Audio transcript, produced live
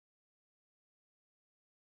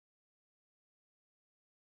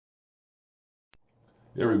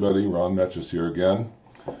Hey everybody, Ron Metchus here again.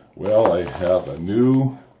 Well, I have a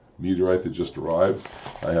new meteorite that just arrived.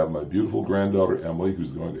 I have my beautiful granddaughter Emily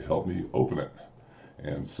who's going to help me open it.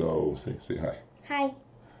 And so, say hi. Hi.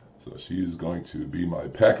 So she's going to be my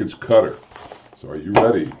package cutter. So are you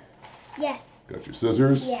ready? Yes. Got your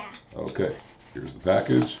scissors? Yeah. Okay, here's the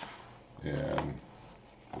package. And,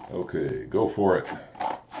 okay, go for it.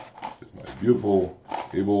 It's my beautiful,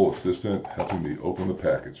 able assistant helping me open the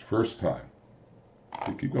package. First time.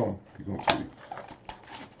 Okay, keep going, sweetie.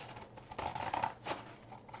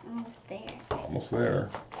 Almost there. Almost there.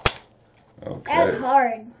 Okay. That's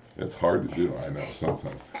hard. It's hard to do, I know,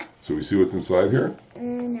 sometimes. Should we see what's inside here?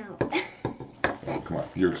 No. Oh, come on,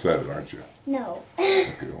 you're excited, aren't you? No.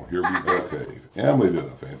 Okay, well, here we go. Okay, Emily did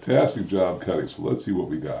a fantastic job cutting, so let's see what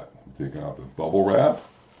we got. I'm taking out the bubble wrap.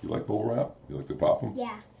 You like bubble wrap? You like to pop them?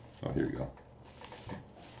 Yeah. Oh, here you go.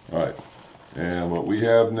 All right, and what we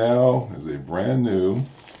have now is a brand new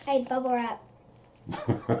Hey, bubble wrap.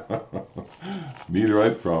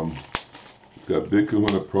 meteorite from, it's got Big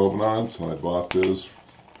Kahuna provenance, and I bought this,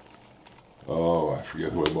 oh, I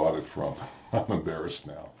forget who I bought it from. I'm embarrassed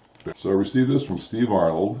now. So I received this from Steve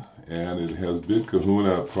Arnold, and it has Big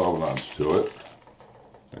Kahuna provenance to it.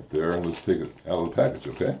 Right there, and let's take it out of the package,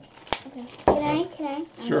 okay? Okay. Can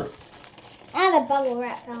I? Sure. Now the bubble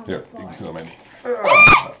wrap on Here, the you floor. can sit on my knee.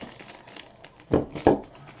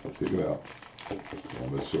 Take it out.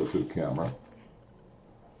 And let's show it to the camera.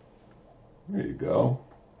 There you go.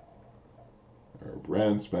 Our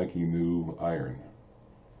brand spanking new iron.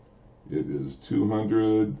 It is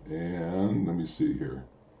 200 and, let me see here,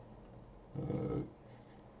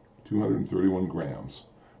 231 grams.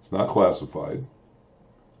 It's not classified,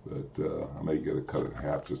 but I may get it cut in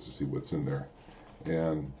half just to see what's in there.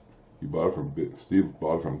 And he bought it from Steve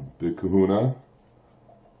bought it from Big Kahuna.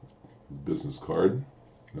 His business card.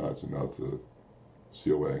 No, it's the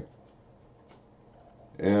COA.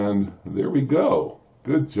 And there we go.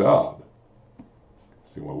 Good job.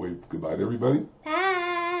 So you want to wave goodbye to everybody?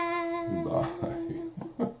 Bye. Bye.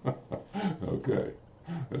 Okay.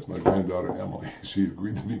 That's my granddaughter Emily. She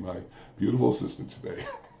agreed to be my beautiful assistant today.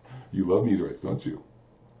 You love meteorites, don't you?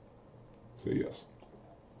 Say yes.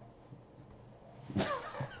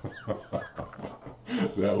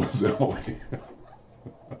 That was Emily.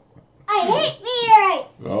 I hate meteorites.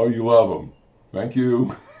 Oh, you love them. Thank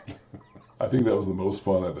you. I think that was the most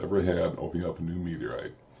fun I've ever had opening up a new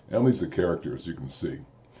meteorite. Emily's a character, as you can see.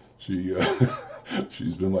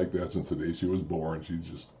 She's been like that since the day she was born. She's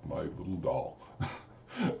just my little doll.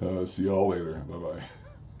 See y'all later. Bye-bye.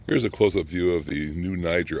 Here's a close-up view of the new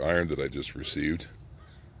Niger iron that I just received.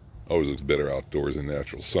 Always looks better outdoors in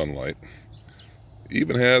natural sunlight.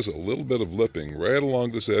 Even has a little bit of lipping right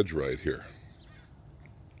along this edge right here.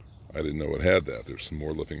 I didn't know it had that. There's some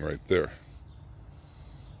more lipping right there.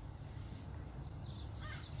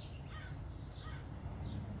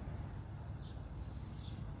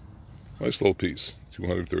 Nice little piece,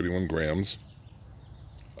 231 grams,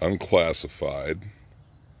 unclassified.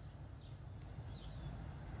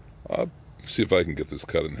 I'll see if I can get this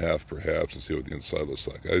cut in half perhaps and see what the inside looks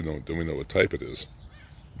like. Don't we know what type it is.